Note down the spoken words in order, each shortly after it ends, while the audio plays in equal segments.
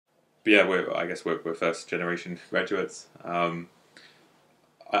but yeah, I guess we're first generation graduates. I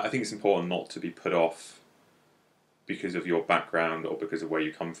think it's important not to be put off because of your background or because of where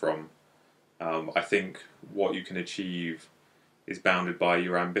you come from. I think what you can achieve is bounded by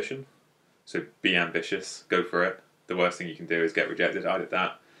your ambition. So be ambitious, go for it. The worst thing you can do is get rejected. I did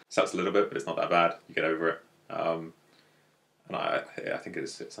that. Sucks a little bit, but it's not that bad. You get over it. And I think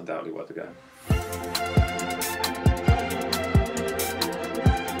it's undoubtedly worth a go.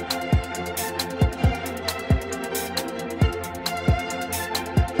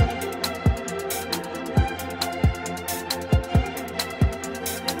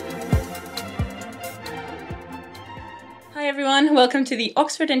 Hi everyone, welcome to the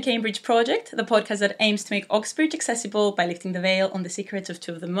Oxford and Cambridge project, the podcast that aims to make Oxford accessible by lifting the veil on the secrets of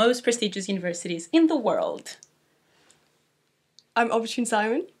two of the most prestigious universities in the world. I'm Opportune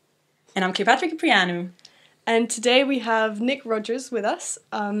Simon. And I'm Kleopatra Kyprianou. And today we have Nick Rogers with us.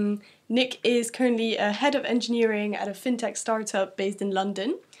 Nick is currently a head of engineering at a fintech startup based in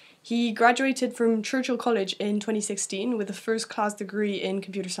London. He graduated from Churchill College in 2016 with a first-class degree in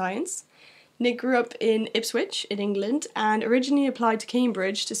computer science. Nick grew up in Ipswich in England and originally applied to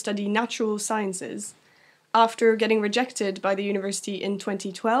Cambridge to study natural sciences. After getting rejected by the university in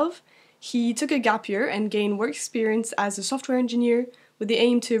 2012, he took a gap year and gained work experience as a software engineer with the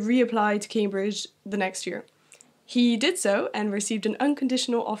aim to reapply to Cambridge the next year. He did so and received an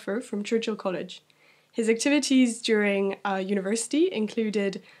unconditional offer from Churchill College. His activities during university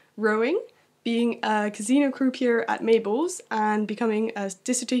included rowing, being a casino croupier at Mabel's, and becoming a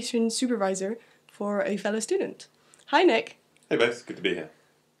dissertation supervisor for a fellow student. Hi, Nick. Hey, Beth. Good to be here.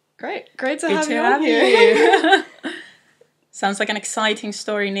 Great to Good have to you have on here. you. Sounds like an exciting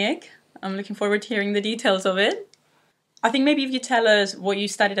story, Nick. I'm looking forward to hearing the details of it. I think maybe if you tell us what you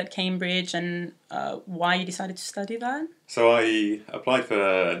studied at Cambridge and why you decided to study that. So I applied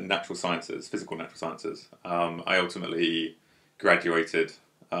for natural sciences, physical natural sciences. I ultimately graduated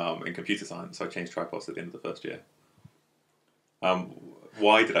in computer science, so I changed tripos at the end of the first year.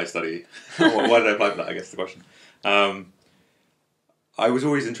 Why did I study? Why did I apply for that, I guess is the question. I was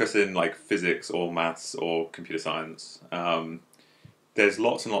always interested in like physics or maths or computer science. There's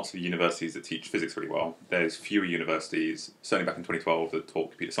lots and lots of universities that teach physics really well. There's fewer universities, certainly back in 2012, that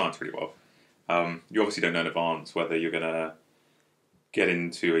taught computer science really well. You obviously don't know in advance whether you're going to get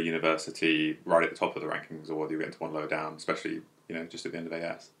into a university right at the top of the rankings or whether you get into one lower down, especially just at the end of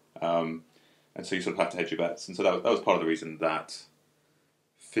AS. And so you sort of have to hedge your bets. And so that was part of the reason that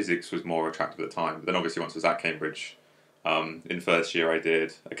physics was more attractive at the time. But then obviously once I was at Cambridge, in first year I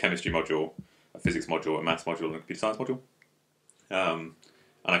did a chemistry module, a physics module, a maths module, and a computer science module. And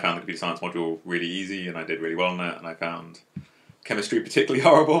I found the computer science module really easy and I did really well in it, and I found chemistry particularly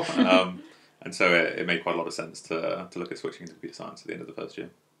horrible. And so it made quite a lot of sense to look at switching to computer science at the end of the first year.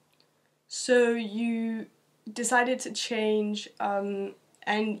 So you decided to change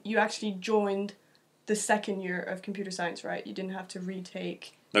and you actually joined the second year of computer science, right? You didn't have to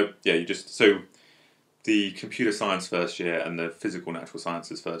retake. No, yeah, so the computer science first year and the physical natural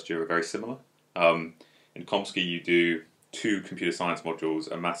sciences first year are very similar. In compsci you do 2 computer science modules,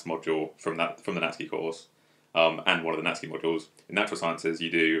 a maths module from the NatSci course, and one of the NatSci modules. In natural sciences you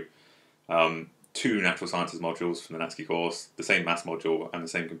do 2 natural sciences modules from the NatSci course, the same maths module,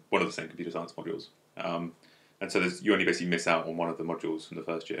 and one of the same computer science modules. And so you only basically miss out on one of the modules from the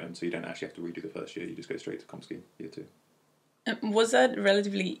first year, and so you don't actually have to redo the first year, you just go straight to compsci year 2. Was that a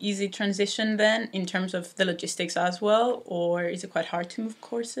relatively easy transition then, in terms of the logistics as well, or is it quite hard to move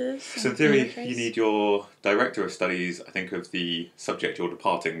courses? So in theory, you need your director of studies, I think, of the subject you're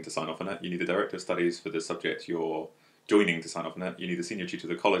departing to sign off on it. You need the director of studies for the subject you're joining to sign off on it. You need the senior tutor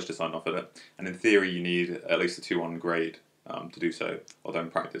of the college to sign off on it. And in theory, you need at least a 2-1 grade to do so, although in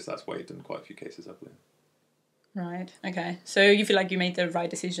practice that's waived in quite a few cases, I believe. Right, okay. So you feel like you made the right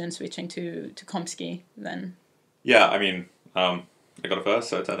decision switching to compsci then? Yeah, I mean, I got a first,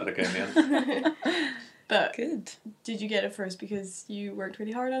 so it turned out okay in the end. But good. Did you get it first because you worked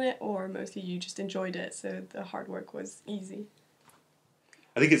really hard on it, or mostly you just enjoyed it, so the hard work was easy?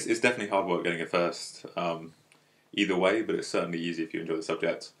 I think it's definitely hard work getting it first, either way, but it's certainly easy if you enjoy the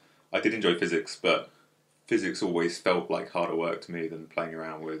subject. I did enjoy physics, but physics always felt like harder work to me than playing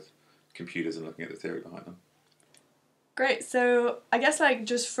around with computers and looking at the theory behind them. Great, so I guess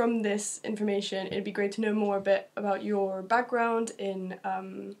just from this information, it'd be great to know more a bit about your background in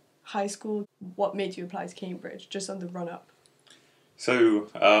high school. What made you apply to Cambridge, just on the run-up? So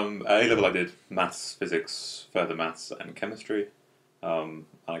at A-level I did maths, physics, further maths and chemistry. And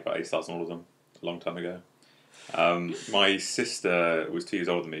I got A-stars on all of them a long time ago. My sister was 2 years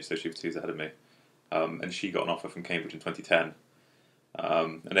older than me, so she was 2 years ahead of me. And she got an offer from Cambridge in 2010.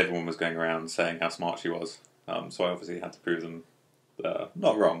 and everyone was going around saying how smart she was. So I obviously had to prove them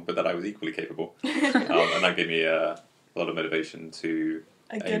not wrong, but that I was equally capable, and that gave me a lot of motivation to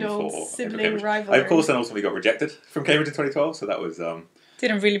A good aim old for sibling I, rivalry. of course, then ultimately got rejected from Cambridge in 2012, so that was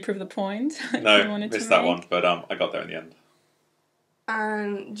Didn't really prove the point. no, you wanted missed to that make. one, but I got there in the end.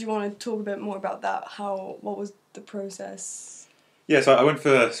 And do you want to talk a bit more about that? What was the process? Yeah, so I went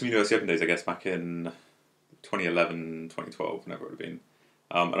for some University Open Days, I guess, back in 2011, 2012, whenever it would have been.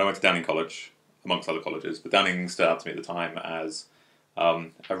 And I went to Downing College, amongst other colleges, but Downing stood out to me at the time as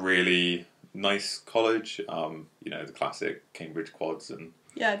a really nice college, the classic Cambridge quads and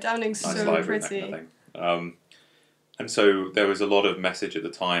Yeah, Downing's nice so library pretty. and that kind of thing. And so there was a lot of message at the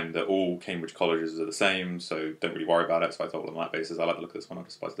time that all Cambridge colleges are the same, so don't really worry about it. So I thought, well, on that basis, I like the look of this one, I'll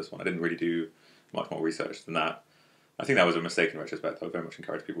just apply to this one. I didn't really do much more research than that. I think that was a mistake in retrospect. I would very much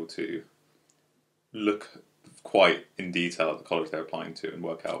encourage people to look quite in detail at the college they're applying to and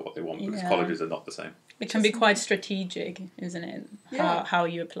work out what they want, because Yeah. colleges are not the same. It can be quite strategic, isn't it? Yeah. How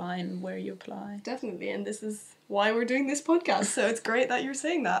you apply and where you apply. Definitely, and this is why we're doing this podcast, so it's great that you're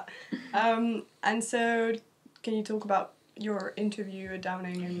saying that. And so, can you talk about your interview at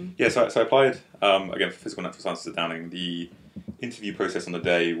Downing? And Yeah, so I applied, again, for Physical and Natural Sciences at Downing. The interview process on the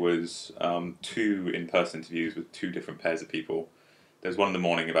day was 2 in-person interviews with 2 different pairs of people. There's one in the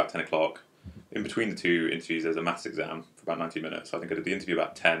morning about 10 o'clock. In between the 2 interviews, there's a maths exam for about 90 minutes. I think I did the interview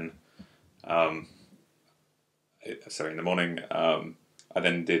about 10. In the morning. I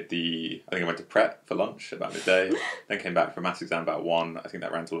then did I think I went to prep for lunch about midday, then came back for a maths exam about 1. I think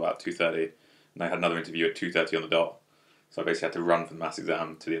that ran till about 2:30. And I had another interview at 2:30 on the dot. So I basically had to run from the maths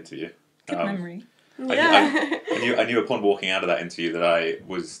exam to the interview. Good memory. yeah, I knew upon walking out of that interview that I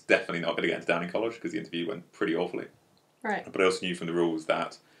was definitely not going to get into Downing College because the interview went pretty awfully. right. But I also knew from the rules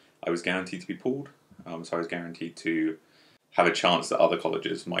that I was guaranteed to be pulled. So I was guaranteed to have a chance that other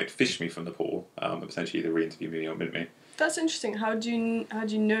colleges might fish me from the pool and potentially either re-interview me or admit me. That's interesting. How do you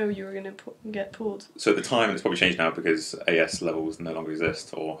know you were going to get pulled? So at the time, and it's probably changed now because AS levels no longer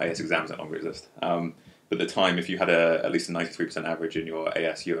exist, or AS exams no longer exist. But at the time, if you had at least a 93% average in your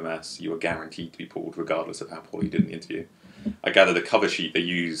AS UMS, you were guaranteed to be pulled regardless of how poorly you did in the interview. I gather the cover sheet they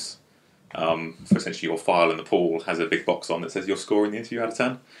use for essentially your file in the pool has a big box on that says your score in the interview out of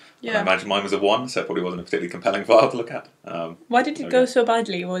 10. Yeah. I imagine mine was a 1, so it probably wasn't a particularly compelling file to look at. Why did it go so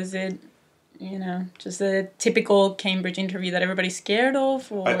badly? Was it, just a typical Cambridge interview that everybody's scared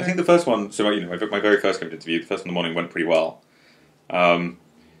of? Or? I think the first one, so my very first Cambridge interview, the first one in the morning went pretty well.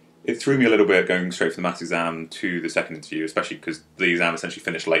 It threw me a little bit going straight from the maths exam to the second interview, especially because the exam essentially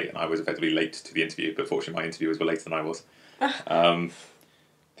finished late and I was effectively late to the interview, but fortunately my interviewers were later than I was.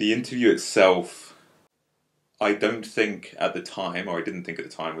 The interview itself, I don't think at the time, or I didn't think at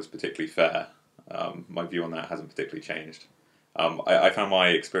the time, was particularly fair. My view on that hasn't particularly changed. I found my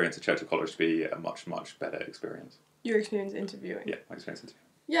experience at Churchill College to be a much, much better experience. Your experience interviewing? Yeah, my experience interviewing.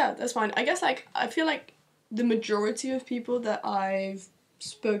 Yeah, that's fine. I guess I feel like the majority of people that I've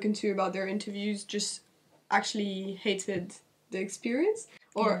spoken to about their interviews just actually hated the experience.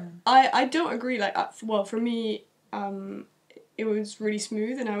 Or I don't agree. Like, well, for me, it was really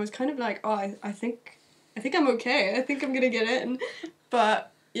smooth, and I was kind of like, oh, I think I'm okay. I think I'm gonna get in.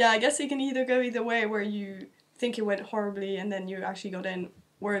 But yeah, I guess it can either go either way, where you think it went horribly and then you actually got in,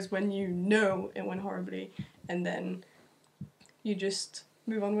 whereas when you know it went horribly and then you just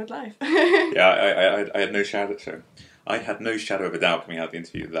move on with life. Yeah, I had no shadow. So I had no shadow of a doubt coming out of the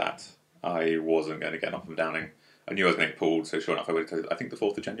interview that I wasn't going to get enough from Downing. I knew I was going to get pulled, so sure enough, I waited until I think the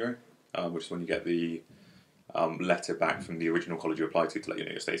 4th of January, which is when you get the letter back from the original college you applied to let you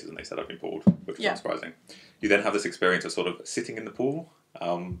know your status, and they said I've been pulled, which was unsurprising. You then have this experience of sort of sitting in the pool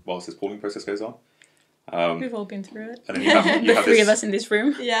whilst this pooling process goes on. We've all been through it. And then you have Three this, of us in this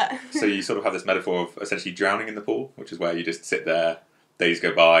room. Yeah. So you sort of have this metaphor of essentially drowning in the pool, which is where you just sit there, days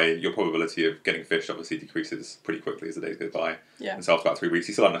go by, your probability of getting fished obviously decreases pretty quickly as the days go by. Yeah. And so after about 3 weeks,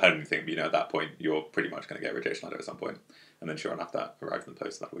 you still haven't heard anything, but at that point, you're pretty much going to get a rejection letter at some point. And then sure enough, that arrived in the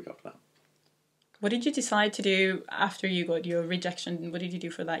post that week after that. What did you decide to do after you got your rejection? What did you do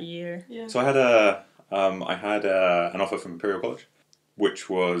for that year? Yeah. So I had an offer from Imperial College, which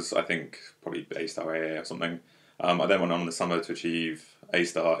was, I think, probably A-star, AA or something. I then went on in the summer to achieve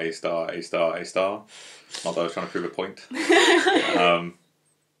A-star, A-star, A-star, A-star. Not that I was trying to prove a point. I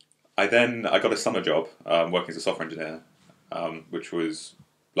got a summer job working as a software engineer, which was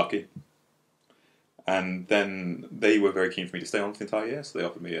lucky. And then they were very keen for me to stay on for the entire year, so they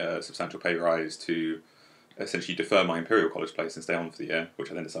offered me a substantial pay rise to essentially defer my Imperial College place and stay on for the year, which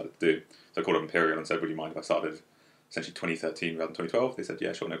I then decided to do. So I called up Imperial and said, would you mind if I started essentially 2013 rather than 2012? They said,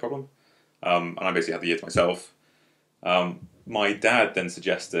 yeah, sure, no problem. And I basically had the year to myself. My dad then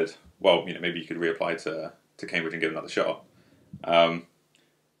suggested, well, maybe you could reapply to Cambridge and give it another shot. To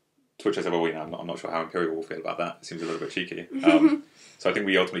which I said, well, I'm not sure how Imperial will feel about that. It seems a little bit cheeky. So I think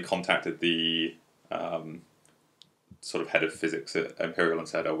we ultimately contacted the sort of head of physics at Imperial and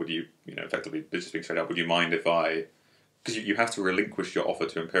said, oh, would you, effectively, just being straight up, would you mind if because you have to relinquish your offer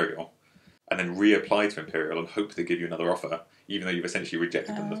to Imperial and then reapply to Imperial and hope they give you another offer, even though you've essentially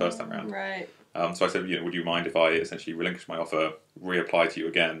rejected them the first time round. Right. So I said, would you mind if I essentially relinquish my offer, reapply to you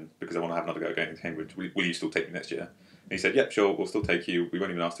again, because I want to have another go going to Cambridge? Will you still take me next year? And he said, yep, sure, we'll still take you. We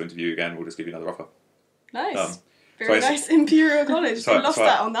won't even ask to interview you again. We'll just give you another offer. Nice. Very nice. Imperial College. I lost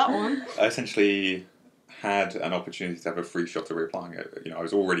that on that one. I essentially had an opportunity to have a free shot at reapplying it. I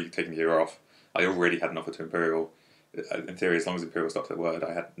was already taking the year off. I already had an offer to Imperial. In theory, as long as Imperial stopped their word,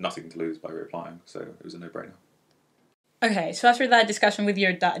 I had nothing to lose by reapplying. So it was a no-brainer. Okay, so after that discussion with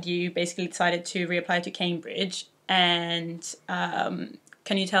your dad, you basically decided to reapply to Cambridge. And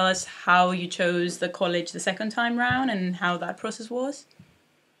can you tell us how you chose the college the second time round and how that process was?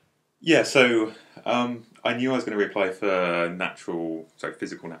 Yeah, so I knew I was going to reapply for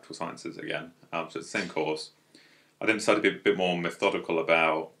physical natural sciences again. So it's the same course. I then decided to be a bit more methodical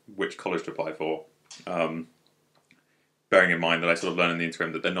about which college to apply for. Bearing in mind that I sort of learned in the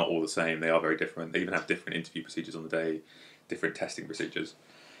interim that they're not all the same. They are very different. They even have different interview procedures on the day, different testing procedures.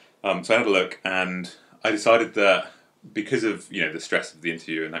 So I had a look and I decided that because of the stress of the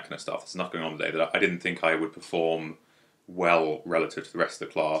interview and that kind of stuff, there's enough going on today that I didn't think I would perform well relative to the rest of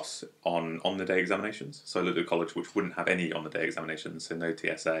the class on the day examinations. So I looked at a college which wouldn't have any on the day examinations, so no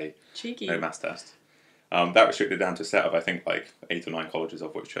TSA, Cheeky. no maths test. That restricted down to a set of I think like 8 or 9 colleges,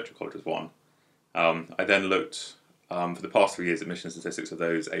 of which Churchill College was one. I then looked for the past 3 years admission statistics of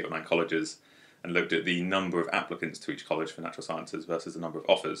those 8 or 9 colleges and looked at the number of applicants to each college for natural sciences versus the number of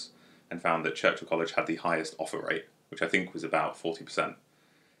offers and found that Churchill College had the highest offer rate, which I think was about 40%.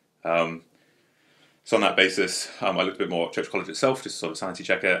 So on that basis, I looked a bit more at Churchill College itself, just to sort of sanity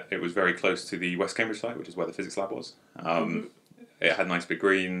check it. It was very close to the West Cambridge site, which is where the physics lab was. It had nice big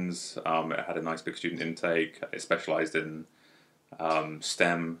greens, it had a nice big student intake, it specialised in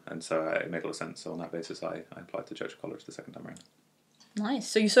STEM, and so it made a lot of sense. So on that basis, I applied to Churchill College the second time around. Nice.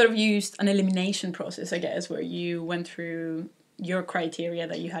 So you sort of used an elimination process, I guess, where you went through your criteria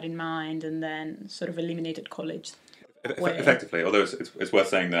that you had in mind and then sort of eliminated college. Effectively, although it's worth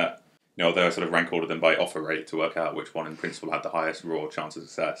saying that, although I sort of rank ordered them by offer rate to work out which one in principle had the highest raw chance of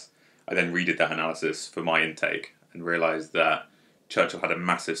success, I then redid that analysis for my intake and realised that Churchill had a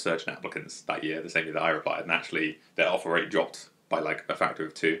massive surge in applicants that year, the same year that I applied, and actually their offer rate dropped by like a factor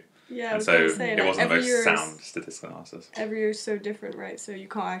of 2. Yeah, and so it wasn't the most sound statistical analysis. Every year is so different, right? So you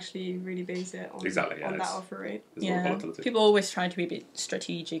can't actually really base it on, on that offer rate. Yeah, people always try to be a bit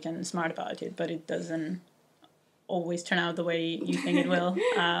strategic and smart about it, but it doesn't always turn out the way you think it will.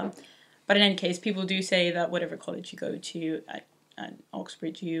 But in any case, people do say that whatever college you go to at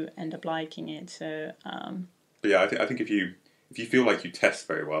Oxbridge, you end up liking it. So, but yeah, I think if you feel like you test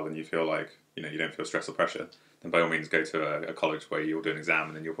very well and you feel like you don't feel stress or pressure, then by all means go to a college where you'll do an exam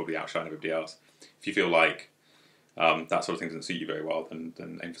and then you'll probably outshine everybody else. If you feel like that sort of thing doesn't suit you very well,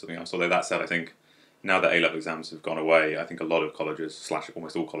 then aim for something else. Although that said, I think now that A-level exams have gone away, I think a lot of colleges, /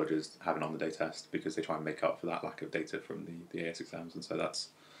 almost all colleges, have an on-the-day test because they try and make up for that lack of data from the AS exams, and so that's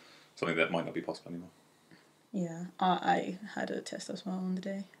something that might not be possible anymore. Yeah, I had a test as well on the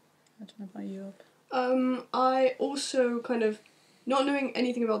day. I don't know about you. I also kind of, not knowing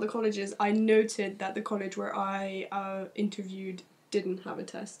anything about the colleges, I noted that the college where I interviewed didn't have a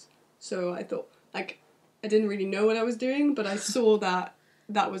test. So I thought, I didn't really know what I was doing, but I saw that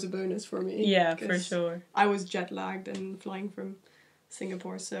was a bonus for me. Yeah, for sure. I was jet lagged and flying from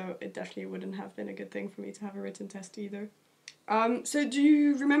Singapore, so it definitely wouldn't have been a good thing for me to have a written test either. So do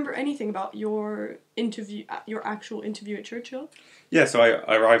you remember anything about your actual interview at Churchill? Yeah, so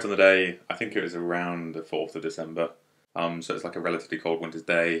I arrived on the day, I think it was around the 4th of December. So it's like a relatively cold winter's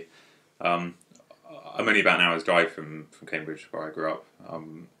day. I'm only about an hour's drive from Cambridge, where I grew up.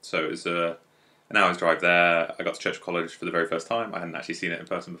 So it was an hour's drive there. I got to Churchill College for the very first time. I hadn't actually seen it in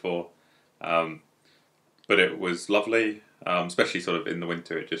person before. But it was lovely, especially sort of in the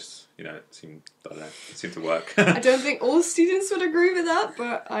winter. It just, it seemed to work. I don't think all students would agree with that,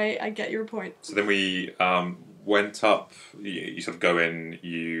 but I get your point. So then we went up. You sort of go in,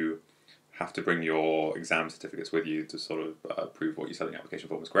 you have to bring your exam certificates with you to sort of prove what you said in the application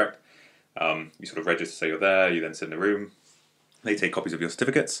form was correct. You sort of register, say you're there, you then sit in the room. They take copies of your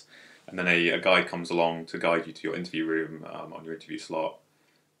certificates, and then a guide comes along to guide you to your interview room on your interview slot.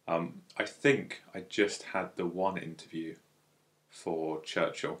 I think I just had the one interview for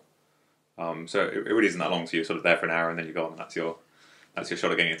Churchill. So it really isn't that long. So you're sort of there for an hour and then you go on. And that's your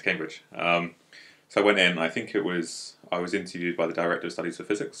shot at getting into Cambridge. So I went in. I was interviewed by the director of studies for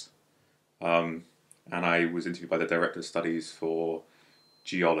physics, and I was interviewed by the director of studies for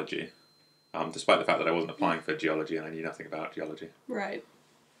geology. Despite the fact that I wasn't applying for geology and I knew nothing about geology. Right.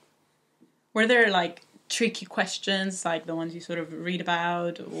 Were there like tricky questions, like the ones you sort of read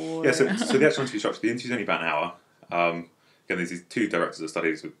about, or? Yeah. So the actual interview structure. The interview's only about an hour. Again, there's these two directors of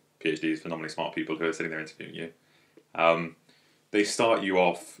studies with PhDs, phenomenally smart people who are sitting there interviewing you. They start you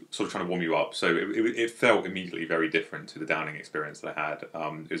off sort of trying to warm you up. So it felt immediately very different to the Downing experience that I had.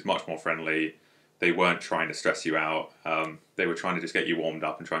 It was much more friendly. They weren't trying to stress you out. They were trying to just get you warmed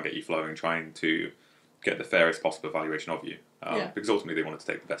up and try and get you flowing, trying to get the fairest possible evaluation of you. Because ultimately they wanted to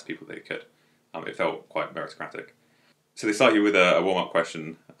take the best people they could. It felt quite meritocratic. So they start you with a warm-up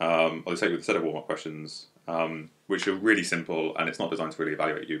question, or they start you with a set of warm-up questions, which are really simple, and it's not designed to really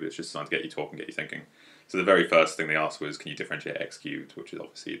evaluate you, but it's just designed to get you talking, get you thinking. So the very first thing they asked was, can you differentiate x cubed, which is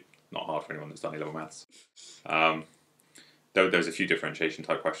obviously not hard for anyone that's done A-level maths. There was a few differentiation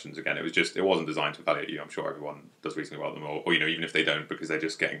type questions. Again, it wasn't designed to evaluate you. I'm sure everyone does reasonably well at them, or even if they don't, because they're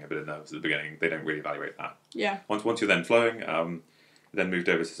just getting a bit of nerves at the beginning, they don't really evaluate that. Yeah. Once you're then flowing, then moved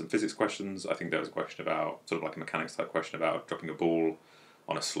over to some physics questions. I think there was a question about, sort of like a mechanics type question about dropping a ball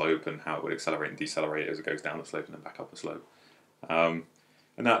on a slope and how it would accelerate and decelerate as it goes down the slope and then back up the slope. And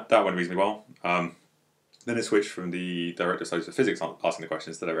that went reasonably well. Then it switched from the director of studies for physics asking the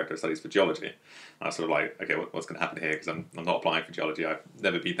questions to the director of studies for geology. And I was sort of like, okay, what's going to happen here? Because I'm not applying for geology. I've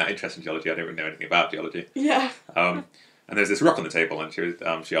never been that interested in geology. I don't really know anything about geology. Yeah. And there's this rock on the table, and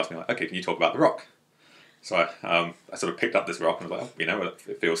she asked me, like, okay, can you talk about the rock? So I sort of picked up this rock and was like, oh,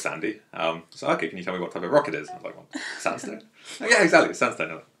 it feels sandy. So, okay, can you tell me what type of rock it is? I was like, well, sandstone. Oh, yeah, exactly, it's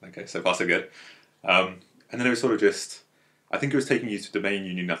sandstone. Okay, so far so good. And then it was sort of just, I think it was taking you to a domain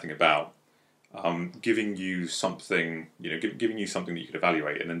you knew nothing about, giving you something, giving you something that you could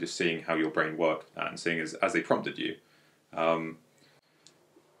evaluate, and then just seeing how your brain worked with that, and seeing as they prompted you,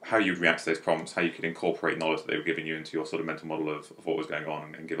 how you'd react to those prompts, how you could incorporate knowledge that they were giving you into your sort of mental model of what was going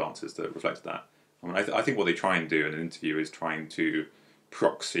on, and give answers that reflected that. I think what they try and do in an interview is trying to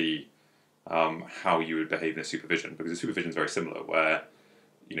proxy how you would behave in a supervision, because the supervision is very similar, where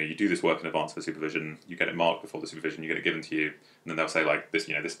you do this work in advance for supervision, you get it marked before the supervision, you get it given to you, and then they'll say, like, this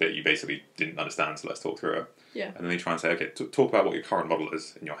bit you basically didn't understand, so let's talk through it. Yeah. And then they try and say, okay, talk about what your current model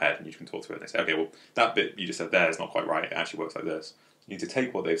is in your head, and you can talk through it. And they say, okay, well, that bit you just said there is not quite right, it actually works like this. You need to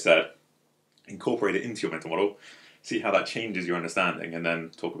take what they've said, incorporate it into your mental model, see how that changes your understanding, and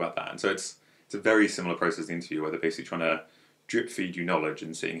then talk about that. And so it's a very similar process to the interview, where they're basically trying to drip feed you knowledge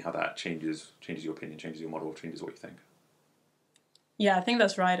and seeing how that changes your opinion, changes your model, changes what you think. Yeah, I think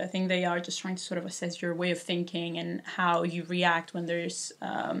that's right. I think they are just trying to sort of assess your way of thinking and how you react when there's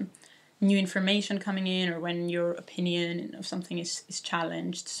new information coming in, or when your opinion of something is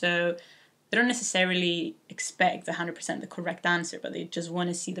challenged. So they don't necessarily expect 100% the correct answer, but they just want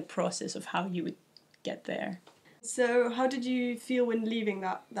to see the process of how you would get there. So how did you feel when leaving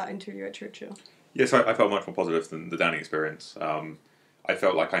that interview at Churchill? Yeah, so I felt much more positive than the Downing experience. I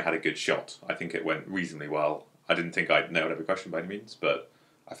felt like I had a good shot. I think it went reasonably well. I didn't think I'd nailed every question by any means, but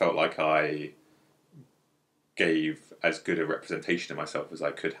I felt like I gave as good a representation of myself as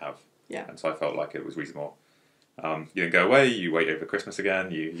I could have. Yeah. And so I felt like it was reasonable. You don't go away, you wait over Christmas again,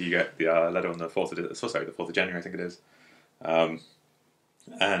 you get the letter on the 4th of January, I think it is.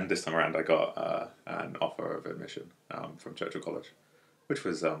 And this time around I got an offer of admission from Churchill College, which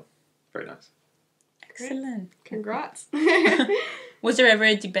was very nice. Excellent. Congrats. Was there ever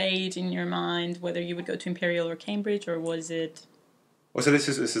a debate in your mind whether you would go to Imperial or Cambridge, or was it? Well, so this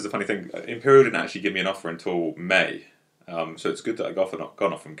is a funny thing. Imperial didn't actually give me an offer until May, so it's good that I got an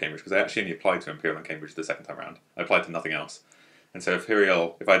offer from Cambridge, because I actually only applied to Imperial and Cambridge the second time around. I applied to nothing else, and so if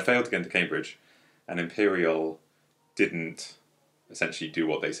I had failed to get into Cambridge, and Imperial didn't essentially do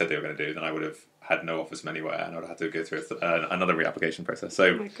what they said they were going to do, then I would have had no offers from anywhere, and I would have had to go through another reapplication process.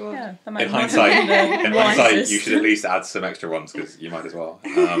 So, oh my God. Yeah, that in might hindsight, you should at least add some extra ones, because you might as well.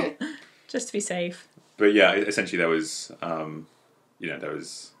 Just to be safe. But yeah, essentially there was, I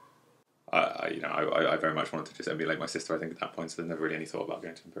very much wanted to just emulate my sister, I think, at that point, so there's never really any thought about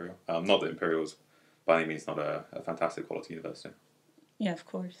going to Imperial. Not that Imperial's by any means not a fantastic quality university. Yeah, of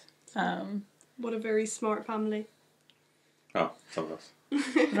course. What a very smart family. Oh, some of us.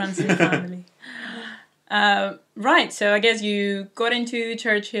 Runs in the family. Right, so I guess you got into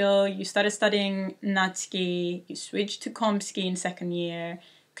Churchill, you started studying Natski, you switched to compsci in second year.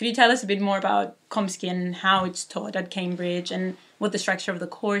 Could you tell us a bit more about compsci and how it's taught at Cambridge, and what the structure of the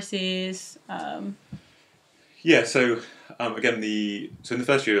course is? Yeah, so Again, so in the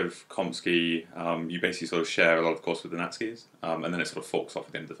first year of compsci, you basically sort of share a lot of course with the Natskis, and then it sort of forks off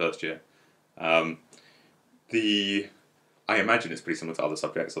at the end of the first year. I imagine it's pretty similar to other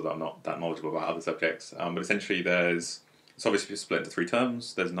subjects, although I'm not that knowledgeable about other subjects. But essentially, it's obviously split into 3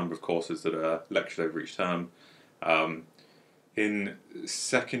 terms. There's a number of courses that are lectured over each term. In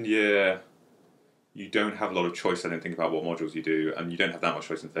second year, you don't have a lot of choice, I don't think, about what modules you do, and you don't have that much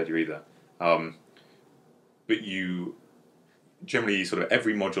choice in third year either. But you generally sort of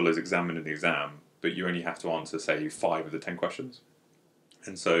every module is examined in the exam, but you only have to answer, say, 5 of the 10 questions.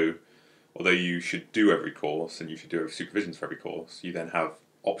 And so, although you should do every course and you should do supervisions for every course, you then have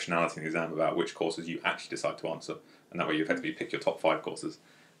optionality in the exam about which courses you actually decide to answer. And that way you effectively pick your top 5 courses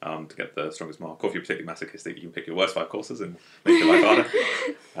to get the strongest mark. Or if you're particularly masochistic, you can pick your worst 5 courses and make your life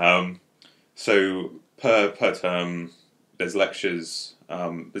harder. So per term, there's lectures.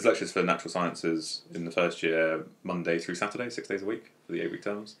 There's lectures for natural sciences in the first year, Monday through Saturday, 6 days a week for the 8-week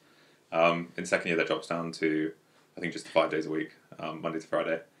terms. In second year, that drops down to, I think, just 5 days a week, Monday to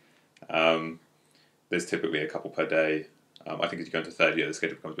Friday. There's typically a couple per day. I think as you go into third year, the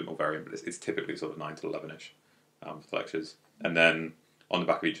schedule becomes a bit more variant, but it's typically sort of 9 to 11ish for the lectures. And then on the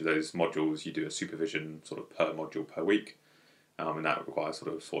back of each of those modules, you do a supervision sort of per module per week, and that requires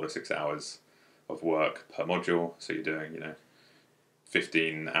sort of 4 to 6 hours of work per module. So you're doing,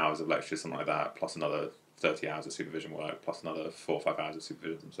 15 hours of lectures, something like that, plus another 30 hours of supervision work, plus another 4 or 5 hours of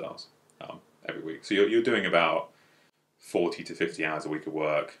supervision themselves every week. So you're doing about 40 to 50 hours a week of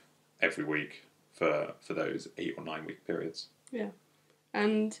work every week for those 8 or 9 week periods. Yeah,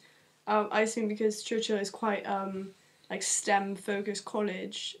 and I assume because Churchill is quite like STEM focused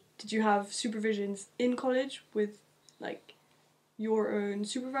college, did you have supervisions in college with like your own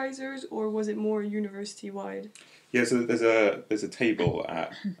supervisors, or was it more university wide? Yeah, so there's a table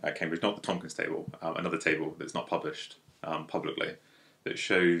at Cambridge, not the Tompkins table, another table that's not published publicly, that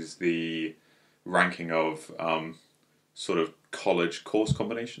shows the ranking of sort of college course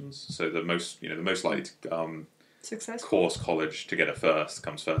combinations. So the most likely to, Successful course college to get a first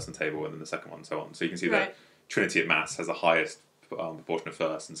comes first in the table, and then the second one, so on. So you can see that Trinity at Maths has the highest proportion of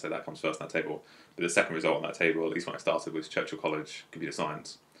first, and so that comes first in that table. But the second result on that table, at least when I started, was Churchill College Computer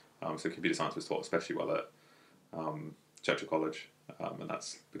Science. So computer science was taught especially well at Churchill College, and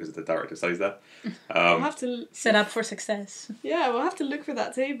that's because of the director of studies there. We'll have to set up for success. Yeah, we'll have to look for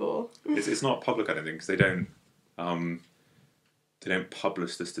that table. It's not public, I don't think, because they don't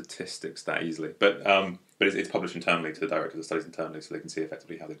publish the statistics that easily. But it's published internally to the directors of studies internally, so they can see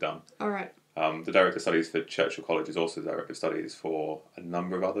effectively how they've done. All right. The director of studies for Churchill College is also the director of studies for a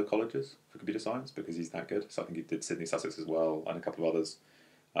number of other colleges for computer science because he's that good. So I think he did Sydney, Sussex as well, and a couple of others.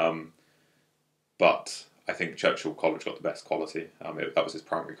 But I think Churchill College got the best quality. That was his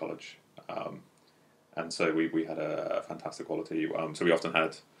primary college. And so we had a fantastic quality. So we often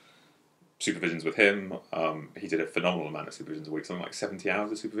had supervisions with him. He did a phenomenal amount of supervisions a week, something like 70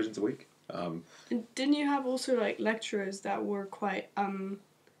 hours of supervisions a week. And didn't you have also like lecturers that were quite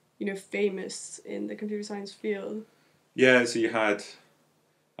famous in the computer science field? Yeah, so you had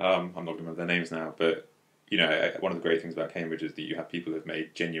I'm not going to remember their names now, but one of the great things about Cambridge is that you have people who've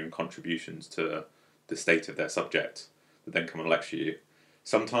made genuine contributions to the state of their subject that then come and lecture you.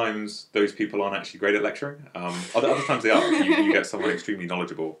 Sometimes those people aren't actually great at lecturing. Other times they are. You get someone extremely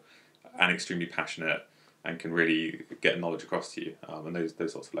knowledgeable and extremely passionate and can really get knowledge across to you. And those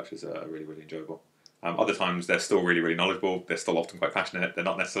sorts of lectures are really, really enjoyable. Other times they're still really, really knowledgeable. They're still often quite passionate. They're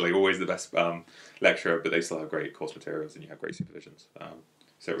not necessarily always the best lecturer, but they still have great course materials and you have great supervisions.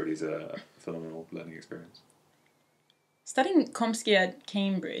 So it really is a phenomenal learning experience. Studying compsci at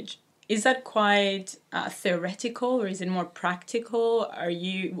Cambridge, is that quite theoretical or is it more practical?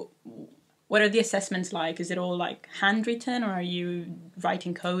 What are the assessments like? Is it all like handwritten or are you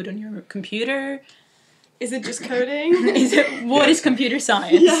writing code on your computer? Is it just coding? What is computer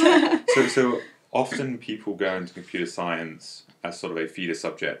science? Yeah. So often people go into computer science as sort of a feeder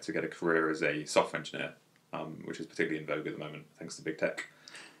subject to get a career as a software engineer, which is particularly in vogue at the moment thanks to big tech.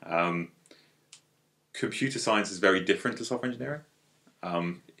 Computer science is very different to software engineering.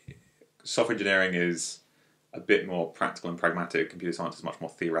 Software engineering is a bit more practical and pragmatic. Computer science is much more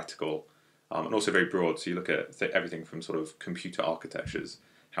theoretical and also very broad. So you look at everything from sort of computer architectures,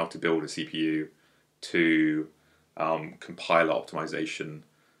 how to build a CPU, to compiler optimization,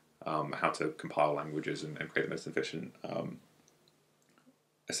 how to compile languages and create the most efficient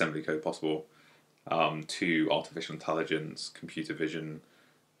assembly code possible, to artificial intelligence, computer vision,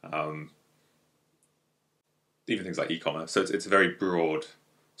 even things like e-commerce. So it's a very broad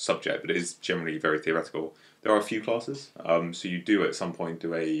subject, but it is generally very theoretical. There are a few classes. So you do at some point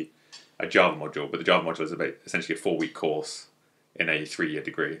do a a Java module, but the Java module is essentially a 4-week course in a 3-year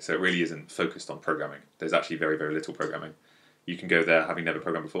degree. So it really isn't focused on programming. There's actually very, very little programming. You can go there having never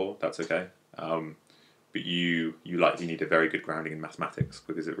programmed before, that's okay. But you likely need a very good grounding in mathematics,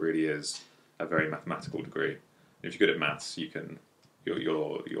 because it really is a very mathematical degree. If you're good at maths, you can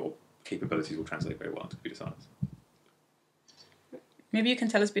your capabilities will translate very well into computer science. Maybe you can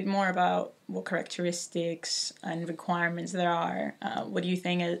tell us a bit more about what characteristics and requirements there are. What do you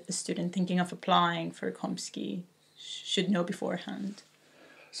think a student thinking of applying for compsci should know beforehand?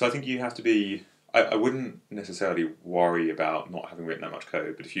 So I think you have to be. I wouldn't necessarily worry about not having written that much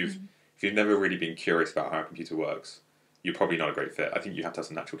code, but if you've never really been curious about how a computer works, you're probably not a great fit. I think you have to have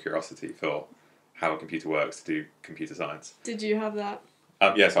some natural curiosity for how a computer works to do computer science. Did you have that?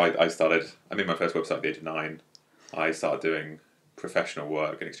 Yes, I made my first website at the age of 9. I started doing professional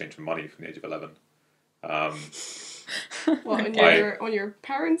work in exchange for money from the age of 11. What, on your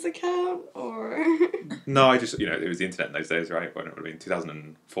parents' account, or? No, I just, it was the internet in those days, right? When it would have been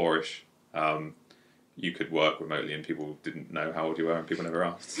 2004-ish. You could work remotely and people didn't know how old you were and people never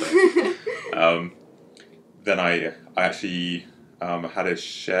asked. So, then I actually had a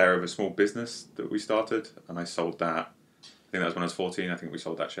share of a small business that we started, and I sold that. I think that was when I was 14. I think we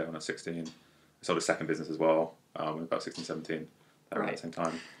sold that share when I was 16. I sold a second business as well, about 16, 17, around the same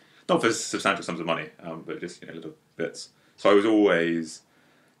time. Not for substantial sums of money, but just little bits. So I was always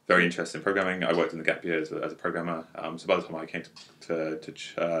very interested in programming. I worked in the gap years as a programmer. So by the time I came to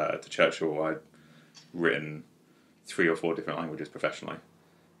Churchill, I'd written 3 or 4 different languages professionally.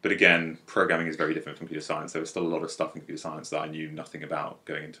 But again, programming is very different from computer science. There was still a lot of stuff in computer science that I knew nothing about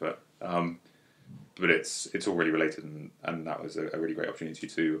going into it. But it's all really related, and that was a really great opportunity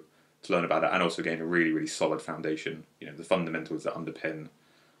to learn about it, and also gain a really, really solid foundation. The fundamentals that underpin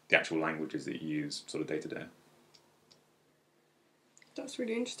the actual languages that you use sort of day to day. That's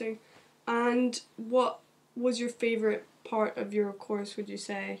really interesting. And what was your favourite part of your course, would you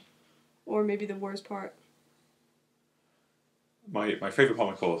say? Or maybe the worst part? My favourite part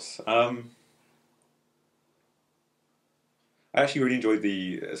of my course? I actually really enjoyed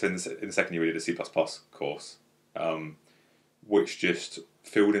in the second year we did a C++ course, which just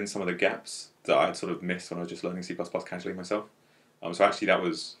filled in some of the gaps that I'd sort of missed when I was just learning C++ casually myself. So actually that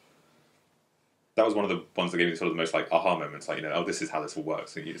was one of the ones that gave me sort of the most aha moments, this is how this all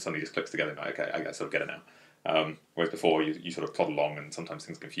works, and it suddenly just clicks together, and okay, I sort of get it now. Whereas before you sort of plod along and sometimes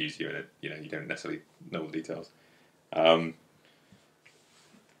things confuse you, and you don't necessarily know all the details. But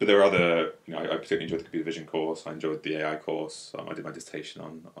there are other, I particularly enjoyed the computer vision course. I enjoyed the AI course. I did my dissertation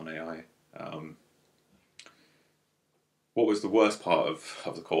on AI. What was the worst part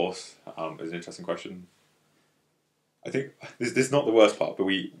of the course? Is an interesting question. I think this is not the worst part, but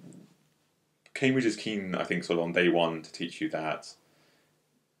Cambridge is keen, I think, sort of on day one to teach you that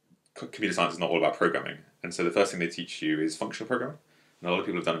computer science is not all about programming. And so the first thing they teach you is functional programming. And a lot of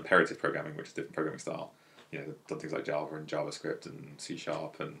people have done imperative programming, which is a different programming style. They've done things like Java and JavaScript and C#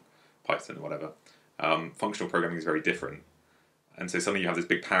 and Python and whatever. Functional programming is very different. And so suddenly you have this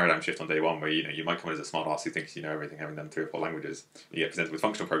big paradigm shift on day one where, you might come in as a smart ass who thinks you know everything, having done 3 or 4 languages. You get presented with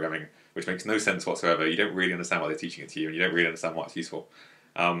functional programming, which makes no sense whatsoever. You don't really understand why they're teaching it to you, and you don't really understand why it's useful.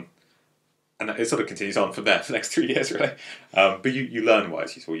 And it sort of continues on from there for the next 3 years, really. But you learn why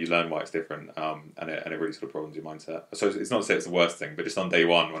it's useful, you learn why it's different, and it really sort of broadens your mindset. So it's not to say it's the worst thing, but just on day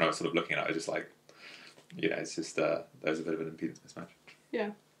one, when I was sort of looking at it, I was just like, it's just, there's a bit of an impedance mismatch.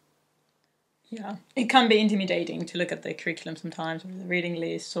 Yeah. Yeah, it can be intimidating to look at the curriculum sometimes, or the reading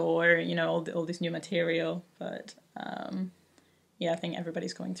list, or all this new material. But I think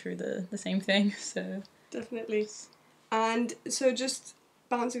everybody's going through the same thing. So definitely. And so, just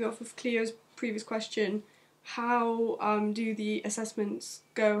bouncing off of Cleo's previous question, how do the assessments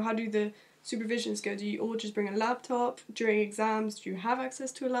go? How do the supervisions go? Do you all just bring a laptop during exams? Do you have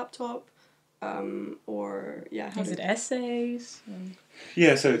access to a laptop? Is it essays?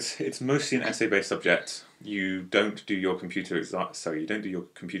 Yeah, so it's mostly an essay-based subject. You don't do your computer science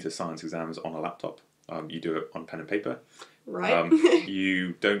exams on a laptop. You do it on pen and paper. Right.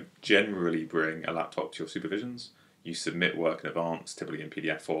 You don't generally bring a laptop to your supervisions. You submit work in advance, typically in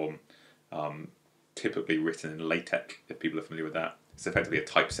PDF form, typically written in LaTeX, if people are familiar with that. It's effectively a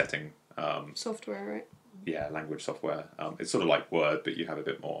typesetting software, right? Yeah, language software. It's sort of like Word, but you have a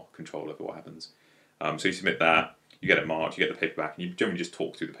bit more control over what happens. So you submit that, you get it marked, you get the paper back, and you generally just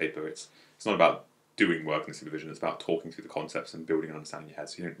talk through the paper. It's not about doing work in the supervision, it's about talking through the concepts and building an understanding in your head,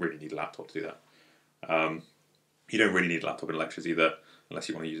 so you don't really need a laptop to do that. You don't really need a laptop in lectures either, unless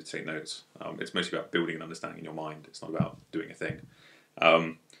you want to use it to take notes. It's mostly about building an understanding in your mind, it's not about doing a thing.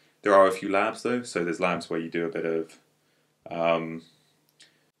 There are a few labs though, so there's labs where you do a bit of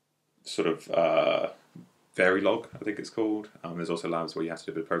sort of Verilog, I think it's called. There's also labs where you have to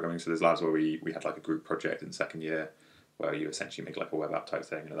do a bit of programming. So there's labs where we had like a group project in second year where you essentially make like a web app type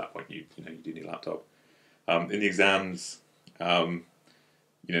thing, and at that point you do need a laptop. In the exams,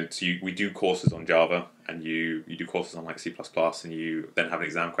 we do courses on Java, and you do courses on like C++, and you then have an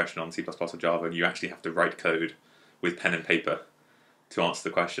exam question on C++ or Java, and you actually have to write code with pen and paper to answer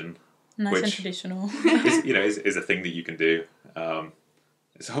the question. Nice which and traditional. is a thing that you can do.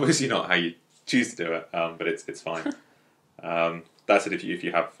 It's obviously not how you choose to do it, but it's fine. That's it. If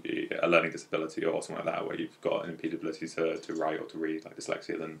you have a learning disability or something like that, where you've got an impeded ability to write or to read, like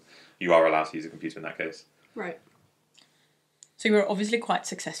dyslexia, then you are allowed to use a computer in that case. Right. So you were obviously quite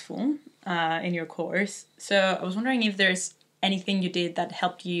successful in your course. So I was wondering if there's anything you did that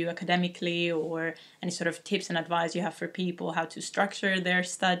helped you academically, or any sort of tips and advice you have for people how to structure their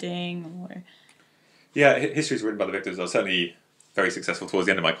studying, or... Yeah, history is written by the victors. I was certainly very successful towards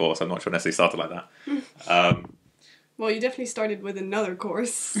the end of my course. I'm not sure I necessarily started like that. Well, you definitely started with another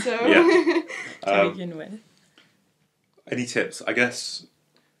course, so... Yeah. to begin with. Any tips? I guess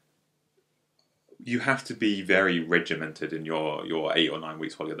you have to be very regimented in your 8 or 9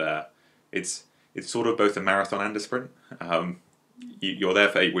 weeks while you're there. It's sort of both a marathon and a sprint. You're there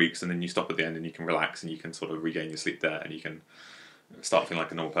for 8 weeks, and then you stop at the end, and you can relax, and you can sort of regain your sleep there, and you can start feeling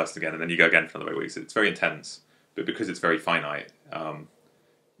like a normal person again, and then you go again for another 8 weeks. It's very intense, but because it's very finite,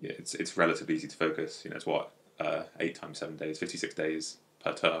 it's relatively easy to focus. It's 8 times 7 days, 56 days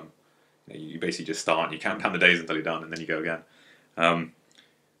per term. You basically just start and you count down the days until you're done, and then you go again.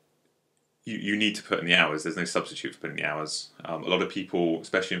 You need to put in the hours. There's no substitute for putting the hours. A lot of people,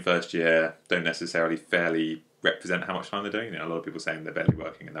 especially in first year, don't necessarily fairly represent how much time they're doing. A lot of people saying they're barely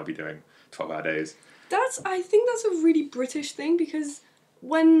working and they'll be doing 12-hour days. I think that's a really British thing, because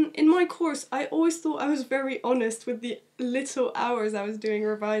when in my course I always thought I was very honest with the little hours I was doing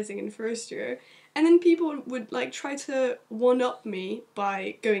revising in first year, and then people would like try to one-up me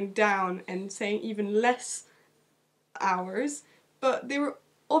by going down and saying even less hours, but they were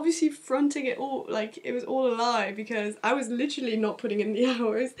obviously fronting it all like it was all a lie, because I was literally not putting in the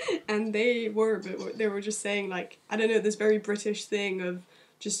hours and they were, but they were just saying like, I don't know, this very British thing of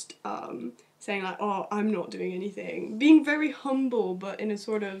just saying like, oh, I'm not doing anything, being very humble but in a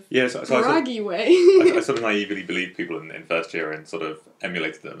sort of braggy way. I sort of naively believed people in first year and sort of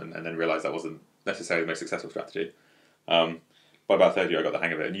emulated them, and then realised that wasn't necessarily the most successful strategy. By about third year I got the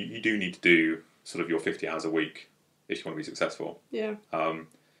hang of it, and you do need to do sort of your 50 hours a week if you want to be successful. Yeah.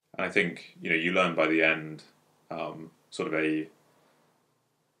 And I think you learn by the end sort of a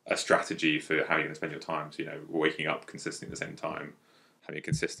strategy for how you're going to spend your time. So waking up consistently at the same time, having a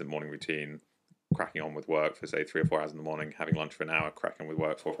consistent morning routine, cracking on with work for say 3 or 4 hours in the morning, having lunch for an hour, cracking on with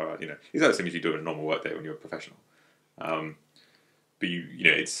work 4 or 5 hours. These are the things you do in a normal work day when you're a professional. But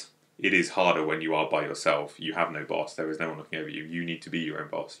it is harder when you are by yourself. You have no boss. There is no one looking over you. You need to be your own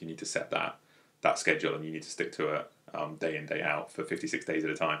boss. You need to set that schedule, and you need to stick to it day in, day out for 56 days at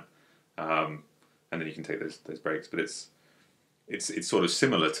a time. And then you can take those breaks. But it's sort of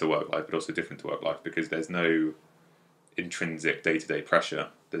similar to work life, but also different to work life, because there's no intrinsic day-to-day pressure.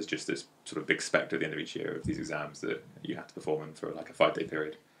 There's just this sort of big spec at the end of each year of these exams that you have to perform in for like a 5-day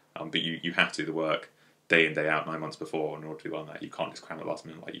period. But you have to do the work day in, day out, 9 months before in order to do well on that. You can't just cram at the last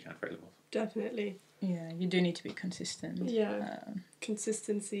minute like you can for A-levels. Definitely. Yeah, you do need to be consistent. Yeah,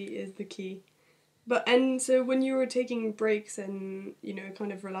 consistency is the key. And so when you were taking breaks and,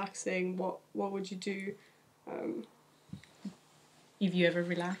 kind of relaxing, what would you do? Have you ever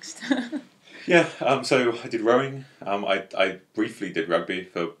relaxed? Yeah, so I did rowing. I briefly did rugby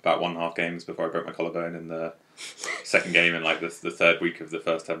for about 1.5 games before I broke my collarbone in the second game in like the third week of the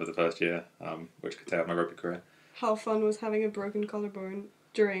first term of the first year, which could take out my rugby career. How fun was having a broken collarbone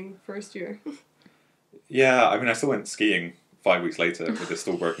during first year? Yeah, I still went skiing 5 weeks later with a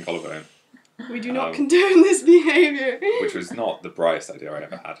still broken collarbone. We do not condone this behaviour. Which was not the brightest idea I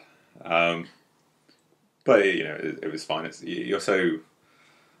ever had. But, it was fine. You're so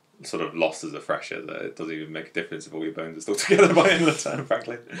sort of lost as a fresher that it doesn't even make a difference if all your bones are still together by the end of the term,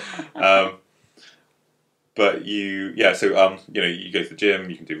 frankly. But you go to the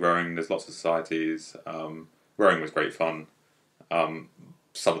gym, you can do rowing, there's lots of societies. Rowing was great fun.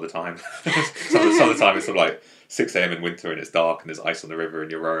 Some of the time. some of the time it's sort of like 6 a.m. in winter and it's dark and there's ice on the river and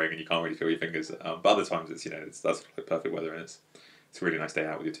you're rowing and you can't really feel your fingers. But other times that's like perfect weather and it's a really nice day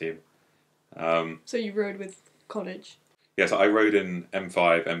out with your team. So you rowed with college? Yeah, so I rowed in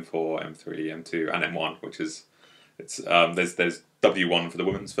M5, M4, M3, M2 and M1, which is there's W1 for the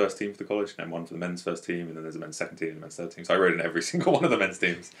women's first team for the college, and M1 for the men's first team, and then there's a men's second team and a men's third team. So I rowed in every single one of the men's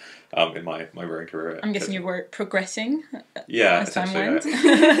teams in my rowing career. I'm guessing you were progressing as time went.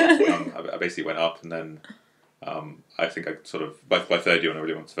 I basically went up, and then I think I sort of, by third year when I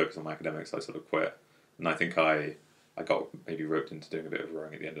really wanted to focus on my academics, I sort of quit. And I think I got maybe roped into doing a bit of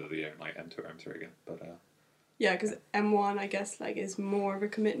rowing at the end of the year, and like M2 or M3 again. But yeah, because M1, I guess, like is more of a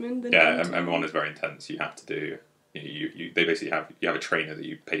commitment than M2. M1 is very intense. You have to do. They basically have a trainer that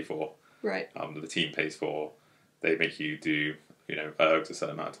you pay for. Right. That the team pays for. They make you do ergs a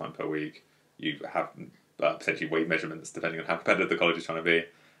certain amount of time per week. You have potentially weight measurements depending on how competitive the college is trying to be.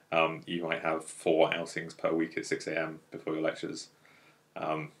 You might have 4 outings per week at 6 a.m. before your lectures.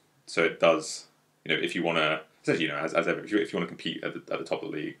 So it does. If you want to, essentially, as ever, if you want to compete at the top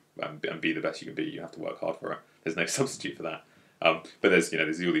of the league and be the best you can be, you have to work hard for it. There's no substitute for that. But there's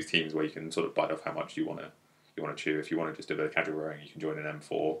all these teams where you can sort of bite off how much you want to chew. If you want to just do a bit of casual rowing, you can join an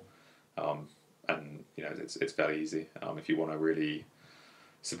M4, and it's fairly easy. If you want to really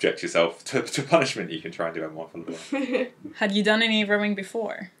subject yourself to punishment, you can try and do M1 for a little while. Had you done any rowing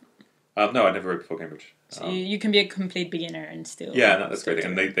before? No, I never rowed before Cambridge. So you can be a complete beginner and still. Yeah, that's great.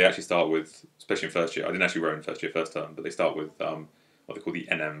 And they actually start with, especially in first year. I didn't actually row in first term, but they start with what they call the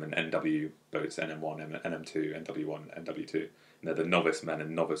NM and NW boats: NM1, NM2, NW1, NW2. And they're the novice men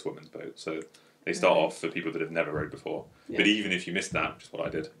and novice women's boats. So they start off for people that have never rowed before. Yeah. But even if you missed that, which is what I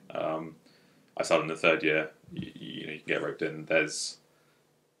did, I started in the third year. You can get roped in. There's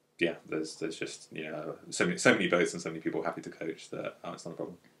just so many boats and so many people happy to coach that it's not a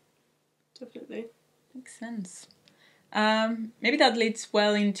problem. Definitely. Makes sense. Maybe that leads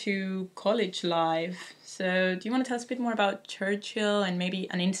well into college life. So do you want to tell us a bit more about Churchill and maybe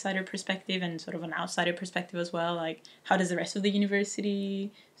an insider perspective and sort of an outsider perspective as well? Like, how does the rest of the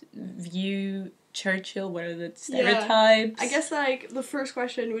university view Churchill? What are the stereotypes? Yeah, I guess like the first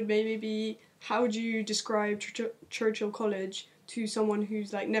question would maybe be, how would you describe Churchill College to someone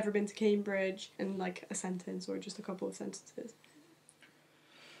who's like never been to Cambridge in like a sentence or just a couple of sentences?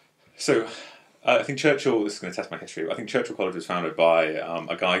 So, I think Churchill, this is going to test my history, but I think Churchill College was founded by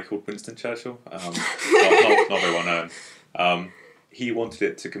a guy called Winston Churchill, not very well known. He wanted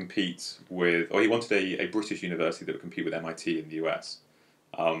it to compete with, or he wanted a British university that would compete with MIT in the US.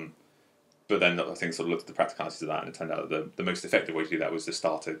 But then I think sort of looked at the practicalities of that, and it turned out that the most effective way to do that was to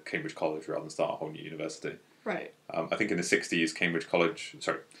start a Cambridge College rather than start a whole new university. Right. I think in the 60s,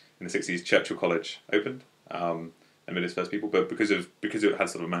 Churchill College opened. And made its first people, but because it had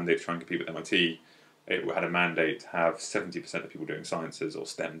sort of a mandate to try and compete with MIT, it had a mandate to have 70% of people doing sciences or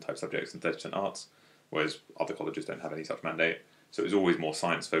STEM type subjects and 30% arts, whereas other colleges don't have any such mandate. So it was always more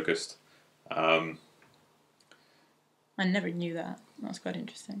science focused. I never knew that. That's quite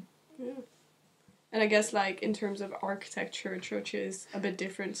interesting. Yeah. And I guess like in terms of architecture, Church is a bit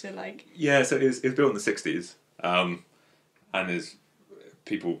different. So like so it was built in the 60s, and is.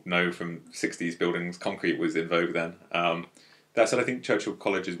 People know from 60s buildings, concrete was in vogue then. That said, I think Churchill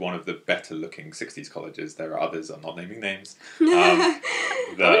College is one of the better looking 60s colleges. There are others, I'm not naming names. I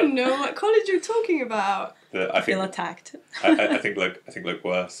don't know what college you're talking about. I feel attacked. I think look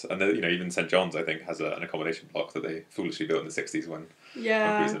worse. And even St John's, I think, has an accommodation block that they foolishly built in the 60s when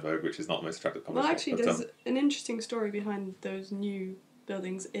concrete was in vogue, which is not the most attractive college. Well, actually, there's an interesting story behind those new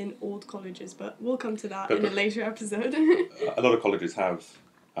buildings in old colleges, but we'll come to that in a later episode. A lot of colleges have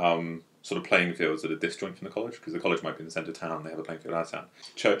sort of playing fields that are disjoint from the college, because the college might be in the centre of town and they have a playing field out of town.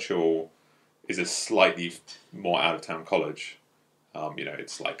 Churchill is a slightly more out of town college.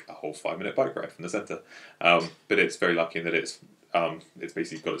 It's like a whole 5-minute bike ride from the centre, but it's very lucky in that it's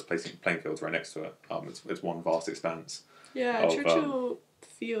basically got its playing fields right next to it. It's one vast expanse. Yeah, Churchill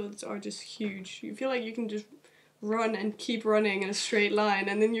fields are just huge. You feel like you can just run and keep running in a straight line,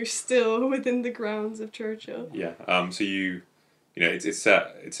 and then you're still within the grounds of Churchill. Yeah. So it's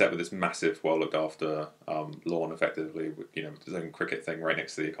set with this massive, well looked after lawn, effectively, with its own cricket thing right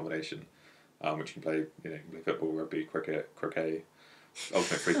next to the accommodation, which you can play. You can play football, rugby, cricket, croquet,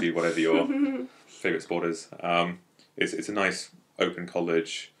 ultimate frisbee, whatever your favourite sport is. It's a nice open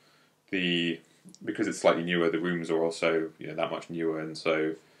college. Because it's slightly newer, the rooms are also that much newer, and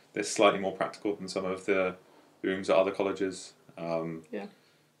so they're slightly more practical than some of the rooms at other colleges,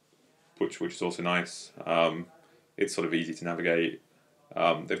 which is also nice. It's sort of easy to navigate.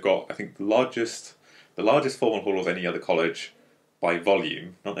 They've got, I think, the largest formal hall of any other college by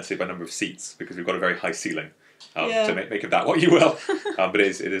volume, not necessarily by number of seats, because we've got a very high ceiling. So make of that what you will. But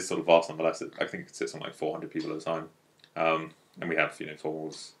it is sort of vast nonetheless. I think it sits on like 400 people at a time, and we have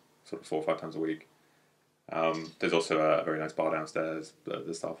formals sort of 4 or 5 times a week. There's also a very nice bar downstairs.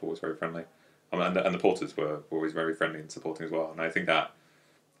 The staff are always very friendly. And the porters were always very friendly and supporting as well. And I think that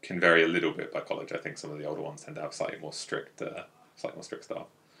can vary a little bit by college. I think some of the older ones tend to have slightly more strict staff.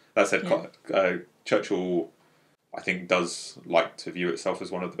 That said, Churchill, I think, does like to view itself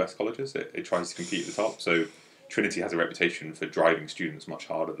as one of the best colleges. It tries to compete at the top. So Trinity has a reputation for driving students much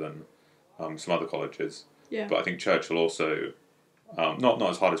harder than some other colleges. Yeah. But I think Churchill also, not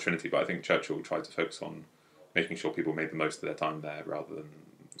as hard as Trinity, but I think Churchill tried to focus on making sure people made the most of their time there rather than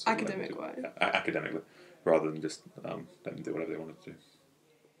academically, rather than just let them do whatever they wanted to do.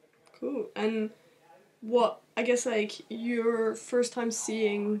 Cool. And what, I guess, like, your first time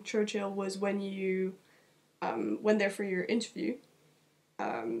seeing Churchill was when you went there for your interview.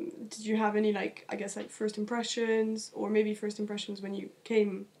 Did you have any, like, I guess, like, first impressions, or maybe first impressions when you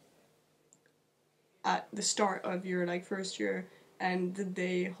came at the start of your, like, first year, and did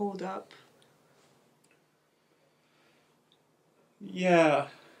they hold up? Yeah,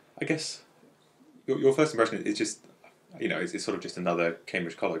 I guess your first impression is just, it's sort of just another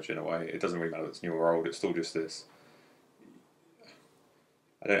Cambridge college in a way. It doesn't really matter if it's new or old. It's still just this.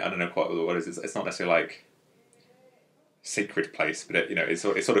 I don't know quite what it is. It's not necessarily like sacred place, but it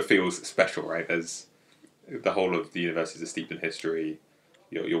sort of feels special, right? As the whole of the university is steeped in history.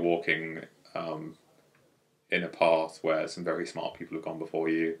 You're walking in a path where some very smart people have gone before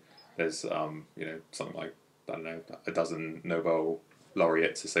you. There's something like, I don't know, a dozen Nobel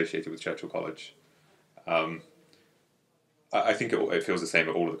laureates associated with Churchill College. I think it feels the same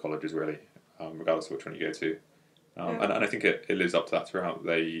at all of the colleges, really, regardless of which one you go to. And I think it lives up to that throughout.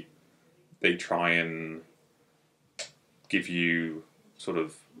 They try and give you sort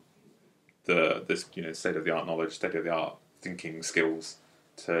of this state of the art knowledge, state of the art thinking skills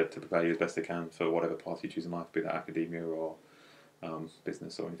to prepare you as best they can for whatever path you choose in life, be that academia or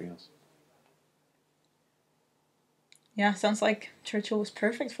business or anything else. Yeah, sounds like Churchill was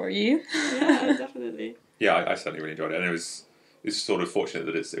perfect for you. Yeah, definitely. Yeah, I certainly really enjoyed it, and it's sort of fortunate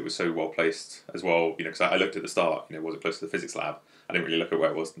that it was so well placed as well. Because I looked at the start, was it close to the physics lab? I didn't really look at where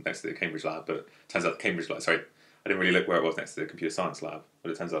it was next to the Cambridge lab, but it turns out the Cambridge lab. Sorry, I didn't really look where it was next to the computer science lab,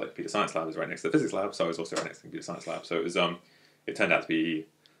 but it turns out the computer science lab is right next to the physics lab, so I was also right next to the computer science lab. So it was it turned out to be,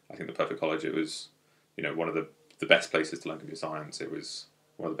 I think, the perfect college. It was one of the best places to learn computer science. It was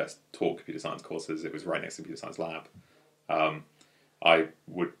one of the best taught computer science courses. It was right next to the computer science lab. I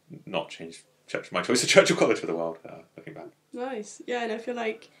would not change my choice of Churchill College for the world, looking back. Nice. Yeah, and I feel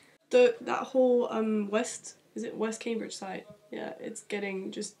like that whole West Cambridge site, yeah, it's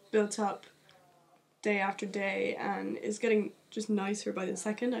getting just built up day after day, and it's getting just nicer by the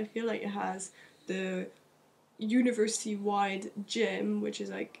second. I feel like it has the university-wide gym, which is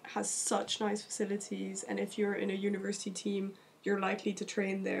like has such nice facilities, and if you're in a university team, you're likely to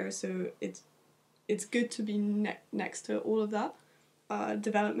train there, so it's good to be next to all of that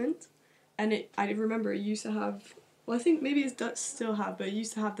development. And I remember it used to have, well, I think maybe it does still have, but it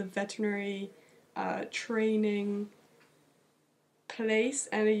used to have the veterinary training place,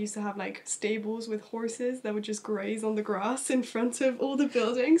 and it used to have like stables with horses that would just graze on the grass in front of all the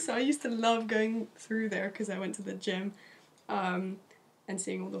buildings. So I used to love going through there because I went to the gym and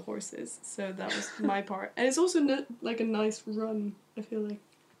seeing all the horses. So that was my part. And it's also like a nice run, I feel like.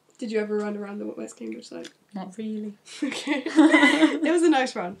 Did you ever run around the West Cambridge side? Not really. Okay. It was a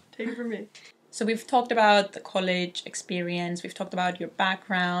nice run. Take it from me. So we've talked about the college experience, we've talked about your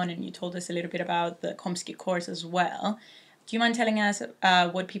background, and you told us a little bit about the compsci course as well. Do you mind telling us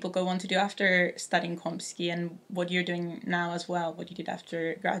what people go on to do after studying compsci and what you're doing now as well, what you did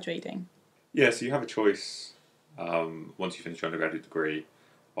after graduating? Yeah, so you have a choice once you finish your undergraduate degree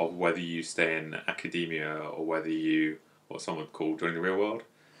of whether you stay in academia or whether you, what some would call, join the real world.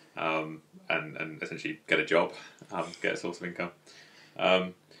 And essentially get a job, get a source of income.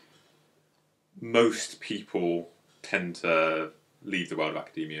 Most people tend to leave the world of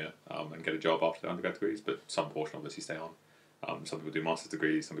academia and get a job after their undergrad degrees, but some portion obviously stay on. Some people do master's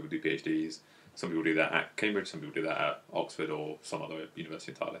degrees, some people do PhDs, some people do that at Cambridge, some people do that at Oxford or some other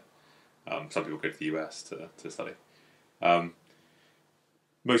university entirely. Some people go to the US to study.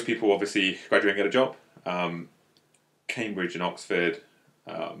 Most people obviously graduate and get a job. Cambridge and Oxford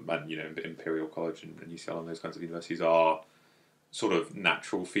and Imperial College and UCL and those kinds of universities are sort of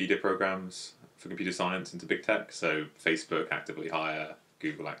natural feeder programs for computer science into big tech. So Facebook actively hire,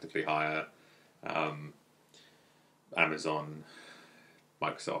 Google actively hire, Amazon,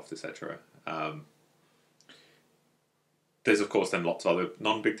 Microsoft, etc. There's of course then lots of other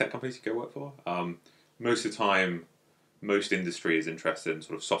non-big tech companies you go work for. Most of the time, most industry is interested in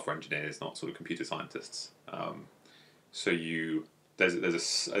sort of software engineers, not sort of computer scientists. So there's a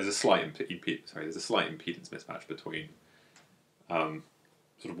slight impedance mismatch between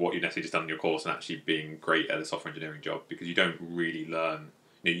sort of what you've necessarily just done in your course and actually being great at a software engineering job, because you don't really learn.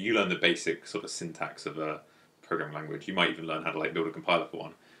 You learn the basic sort of syntax of a programming language. You might even learn how to build a compiler for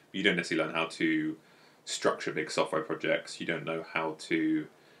one, but you don't necessarily learn how to structure big software projects. You don't know how to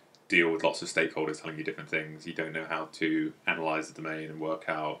deal with lots of stakeholders telling you different things. You don't know how to analyze the domain and work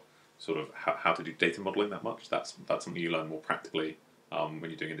out sort of how to do data modeling that much. That's something you learn more practically when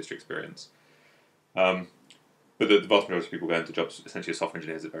you're doing industry experience. But the vast majority of people go into jobs essentially as software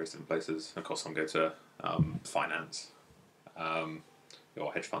engineers at various different places. Of course, some go to finance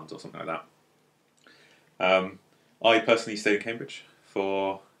or hedge funds or something like that. I personally stayed in Cambridge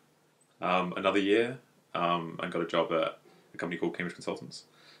for another year and got a job at a company called Cambridge Consultants.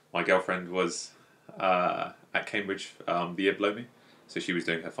 My girlfriend was at Cambridge the year below me, so she was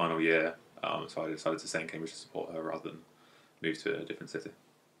doing her final year, so I decided to stay in Cambridge to support her rather than move to a different city.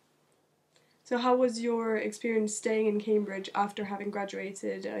 So how was your experience staying in Cambridge after having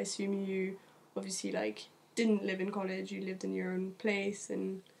graduated? I assume you obviously didn't live in college, you lived in your own place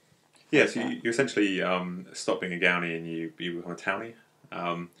and... Yeah, so you essentially stop being a Gownie and you become a Townie.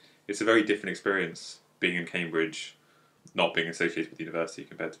 It's a very different experience being in Cambridge, not being associated with the university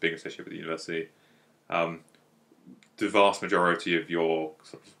compared to being associated with the university. The vast majority of your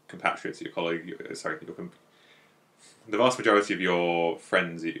sort of compatriots, the vast majority of your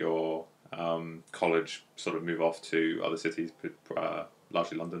friends at your college sort of move off to other cities,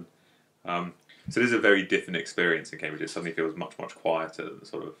 largely London. So it is a very different experience in Cambridge. It suddenly feels much, much quieter than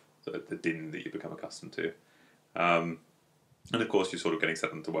sort of the din that you become accustomed to. And of course, you're sort of getting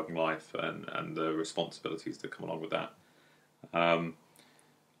settled into working life and the responsibilities that come along with that.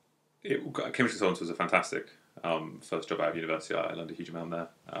 Cambridge Consultants was a fantastic first job out of university. I learned a huge amount there.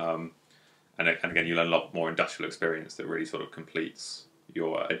 And again, you learn a lot more industrial experience that really sort of completes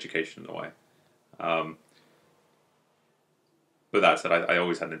your education in a way. But that said, I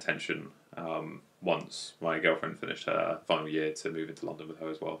always had an intention, once my girlfriend finished her final year, to move into London with her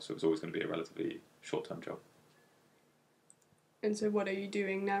as well. So it was always going to be a relatively short-term job. And so what are you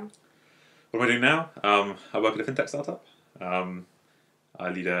doing now? What am I doing now? I work at a fintech startup. I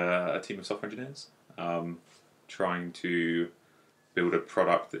lead a team of software engineers, trying to build a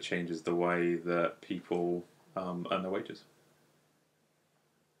product that changes the way that people earn their wages.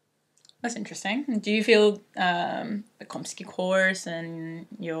 That's interesting. Do you feel the compsci course and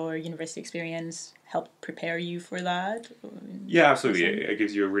your university experience helped prepare you for that? Yeah, absolutely. It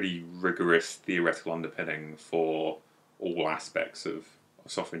gives you a really rigorous theoretical underpinning for all aspects of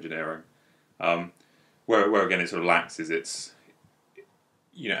software engineering. Where again it sort of lacks is it's,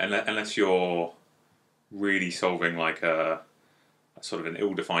 unless you're really solving a sort of an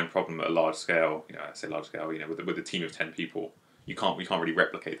ill-defined problem at a large scale, I say large scale, with a team of 10 people, we can't really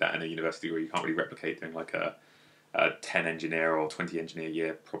replicate that in a university, where you can't really replicate doing a 10 engineer or 20 engineer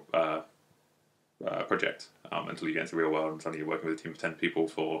year project until you get into the real world and suddenly you're working with a team of 10 people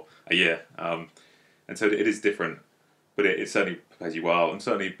for a year. And so it is different, but it certainly prepares you well. And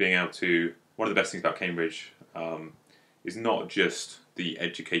certainly being able to, one of the best things about Cambridge is not just the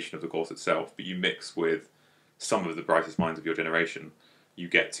education of the course itself, but you mix with some of the brightest minds of your generation. You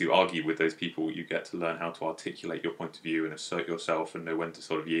get to argue with those people, you get to learn how to articulate your point of view and assert yourself and know when to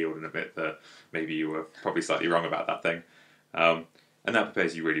sort of yield and admit that maybe you were probably slightly wrong about that thing. And that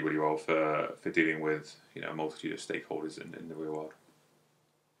prepares you really, really well for dealing with a multitude of stakeholders in the real world.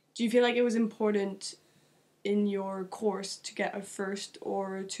 Do you feel like it was important in your course to get a first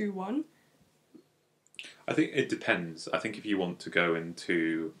or a 2-1? I think it depends. I think if you want to go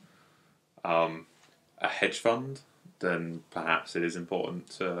into a hedge fund, then perhaps it is important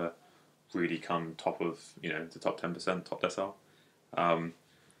to really come top of, the top 10%, top decile.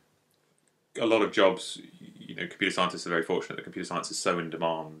 A lot of jobs, computer scientists are very fortunate that computer science is so in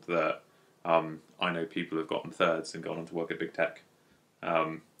demand that I know people have gotten thirds and gone on to work at big tech.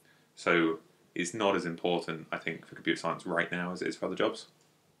 So it's not as important, I think, for computer science right now as it is for other jobs.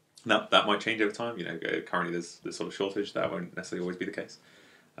 Now, that might change over time. Currently there's this sort of shortage. That won't necessarily always be the case.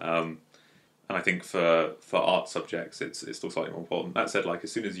 And I think for art subjects, it's still slightly more important. That said,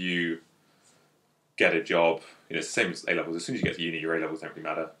 as soon as you get a job, it's the same as A-levels. As soon as you get to uni, your A-levels don't really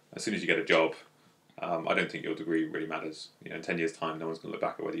matter. As soon as you get a job, I don't think your degree really matters. In 10 years' time, no one's going to look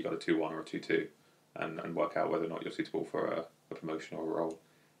back at whether you got a 2-1 or a 2-2 and work out whether or not you're suitable for a promotion or a role.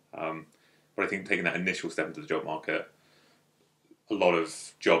 But I think taking that initial step into the job market, a lot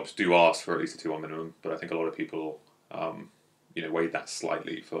of jobs do ask for at least a 2-1 minimum, but I think a lot of people, weigh that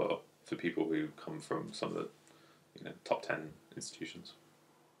slightly for people who come from some of the top 10 institutions.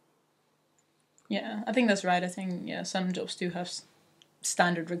 Yeah, I think that's right. I think some jobs do have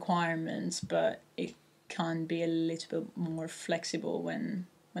standard requirements, but it can be a little bit more flexible when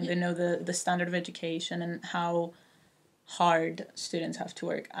they know the standard of education and how hard students have to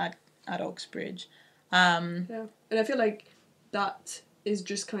work at Oxbridge. Yeah, and I feel like that is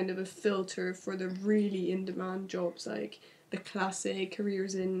just kind of a filter for the really in-demand jobs, like the classic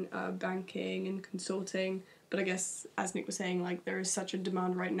careers in banking and consulting. But I guess, as Nick was saying, like there is such a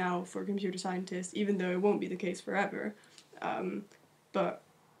demand right now for computer scientists, even though it won't be the case forever. But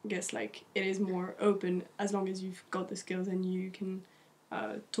I guess like it is more open as long as you've got the skills and you can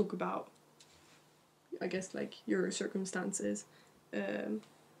talk about, I guess, like your circumstances.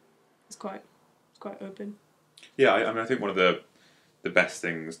 It's quite open. Yeah, I mean, I think one of the best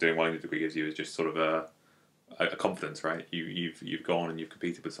things doing well in your degree gives you is just sort of a confidence, right? You've gone and you've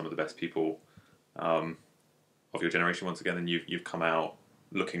competed with some of the best people of your generation once again, and you've come out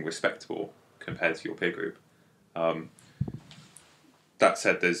looking respectable compared to your peer group. That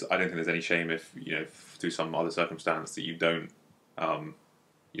said, I don't think there's any shame if through some other circumstance that you don't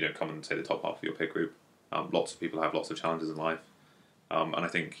come and say the top half of your peer group. Lots of people have lots of challenges in life, and I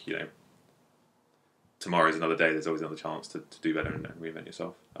think tomorrow is another day. There's always another chance to do better and reinvent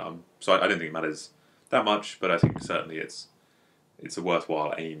yourself. So I don't think it matters that much, but I think certainly it's a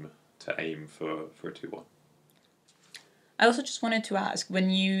worthwhile aim for a 2-1. I also just wanted to ask, when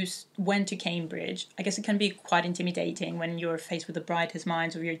you went to Cambridge, I guess it can be quite intimidating when you're faced with the brightest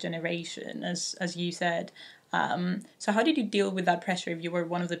minds of your generation, as you said. So how did you deal with that pressure if you were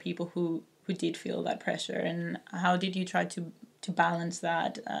one of the people who did feel that pressure, and how did you try to balance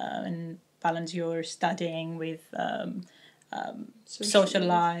that and balance your studying with social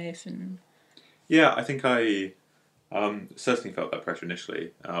life? And yeah, I think I certainly felt that pressure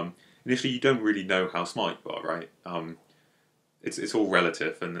initially. Initially, you don't really know how smart you are, right? It's all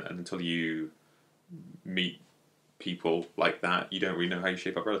relative, and until you meet people like that, you don't really know how you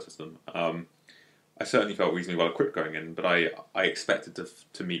shape up relative to them. I certainly felt reasonably well equipped going in, but I expected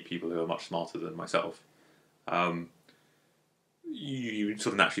to meet people who are much smarter than myself. You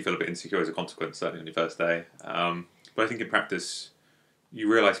sort of naturally feel a bit insecure as a consequence, certainly on your first day. But I think in practice,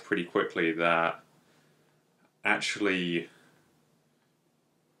 you realise pretty quickly that actually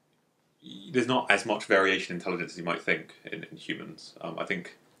there's not as much variation in intelligence as you might think in humans. I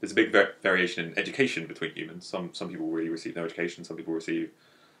think there's a big variation in education between humans. Some people really receive no education. Some people receive,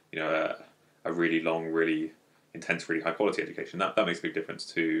 a really long, really intense, really high quality education. That makes a big difference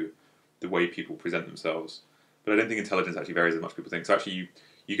to the way people present themselves. But I don't think intelligence actually varies as much as people think. So actually,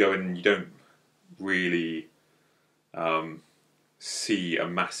 you go in and you don't really see a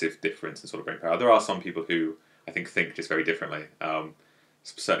massive difference in sort of brain power. There are some people who I think just very differently.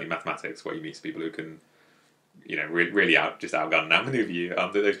 Certainly mathematics, where you meet some people who can, really outgun and outmaneuver you.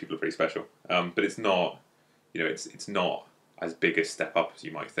 Those people are pretty special. But it's not, it's not as big a step up as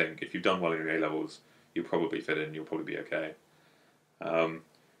you might think. If you've done well in your A levels, you'll probably fit in. You'll probably be okay. And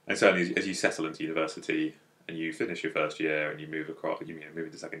certainly, as you settle into university and you finish your first year and you move across, move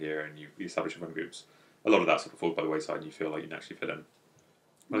into second year and you establish your own groups, a lot of that sort of falls by the wayside and you feel like you can actually fit in.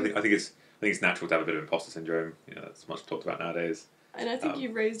 But I think it's natural to have a bit of imposter syndrome. That's much talked about nowadays. And I think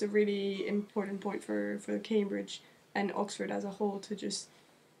you raised a really important point for Cambridge and Oxford as a whole, to just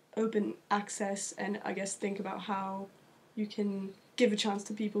open access and I guess think about how you can give a chance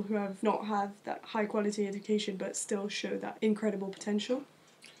to people who have not had that high quality education but still show that incredible potential.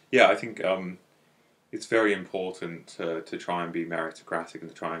 Yeah, I think it's very important to try and be meritocratic and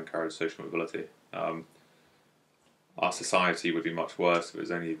to try and encourage social mobility. Our society would be much worse if it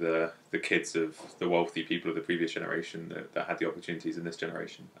was only the kids of the wealthy people of the previous generation that had the opportunities in this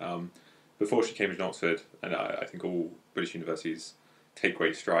generation. But fortunately, Cambridge and Oxford, and I think all British universities, take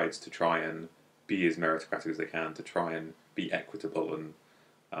great strides to try and be as meritocratic as they can, to try and be equitable in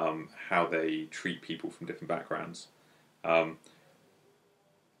how they treat people from different backgrounds. So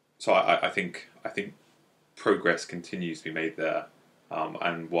I think progress continues to be made there.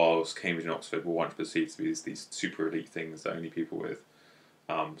 And whilst Cambridge and Oxford were once perceived to be these super elite things that only people with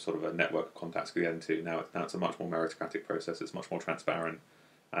sort of a network of contacts could get into, now it's a much more meritocratic process. It's much more transparent,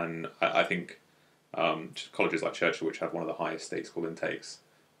 and I think colleges like Churchill, which have one of the highest state school intakes,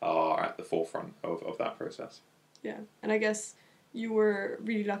 are at the forefront of that process. Yeah, and I guess you were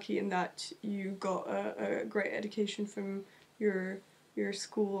really lucky in that you got a great education from your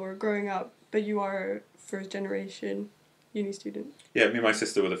school or growing up, but you are a first generation uni student. Yeah, me and my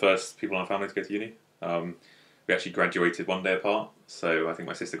sister were the first people in our family to go to uni. We actually graduated one day apart, so I think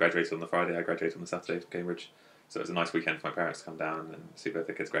my sister graduated on the Friday, I graduated on the Saturday from Cambridge. So it was a nice weekend for my parents to come down and see both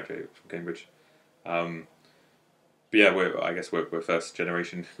their kids graduate from Cambridge. But yeah, we're first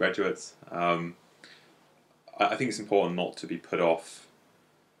generation graduates. I think it's important not to be put off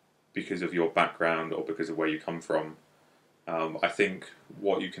because of your background or because of where you come from. I think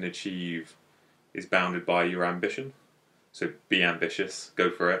what you can achieve is bounded by your ambition. So be ambitious, go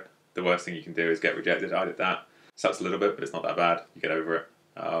for it. The worst thing you can do is get rejected. I did that. Sucks a little bit, but it's not that bad. You get over it.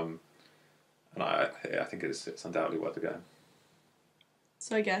 And I think it's undoubtedly worth a go.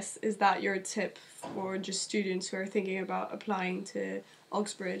 So I guess, is that your tip for just students who are thinking about applying to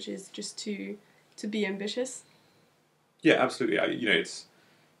Oxbridge, is just to be ambitious? Yeah, absolutely.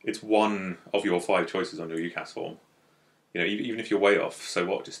 It's one of your 5 choices on your UCAS form. Even if you're way off, so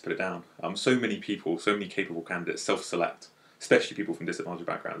what? Just put it down. So many people, so many capable candidates self-select, especially people from disadvantaged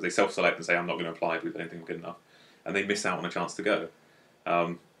backgrounds. They self-select and say, I'm not going to apply because I don't think I'm good enough. And they miss out on a chance to go.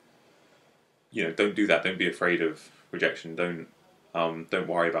 Don't do that. Don't be afraid of rejection. Don't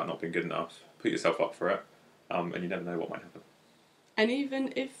worry about not being good enough. Put yourself up for it, and you never know what might happen. And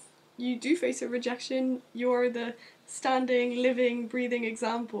even if you do face a rejection, you're the standing, living, breathing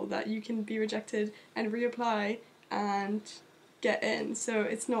example that you can be rejected and reapply and get in. So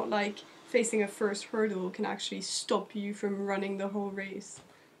it's not like facing a first hurdle can actually stop you from running the whole race.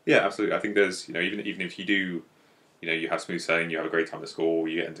 Yeah, absolutely. I think there's, even if you do, you have smooth sailing, you have a great time at school,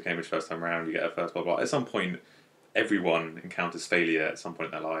 you get into Cambridge first time around, you get a first blah blah. At some point, everyone encounters failure at some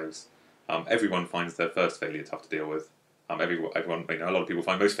point in their lives. Everyone finds their first failure tough to deal with. Everyone, a lot of people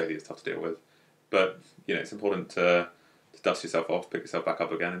find most failures tough to deal with. But it's important to dust yourself off, pick yourself back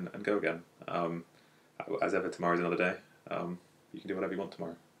up again, and go again. As ever, tomorrow's another day. You can do whatever you want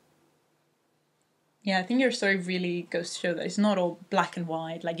tomorrow. Yeah, I think your story really goes to show that it's not all black and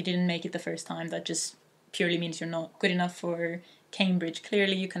white. Like, you didn't make it the first time. That just purely means you're not good enough for Cambridge.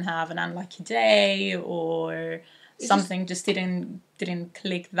 Clearly, you can have an unlucky day or something just didn't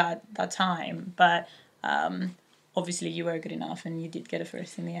click that time. But obviously, you were good enough, and you did get a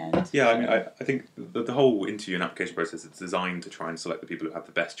first in the end. Yeah, I think the whole interview and application process is designed to try and select the people who have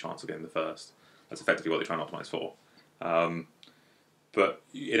the best chance of getting the first. That's effectively what they try and optimise for. But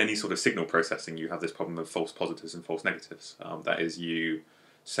in any sort of signal processing, you have this problem of false positives and false negatives. That is, you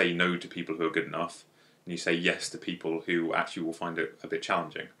say no to people who are good enough, and you say yes to people who actually will find it a bit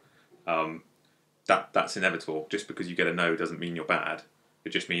challenging. That's inevitable. Just because you get a no doesn't mean you're bad. It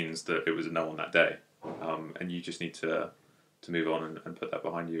just means that it was a no on that day. And you just need to move on and put that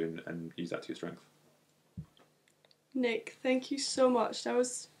behind you and use that to your strength. Nick, thank you so much. That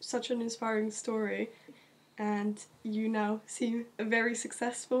was such an inspiring story. And you now seem very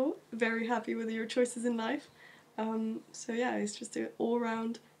successful, very happy with your choices in life. So yeah, it's just an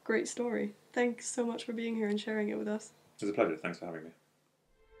all-round great story. Thanks so much for being here and sharing it with us. It was a pleasure. Thanks for having me.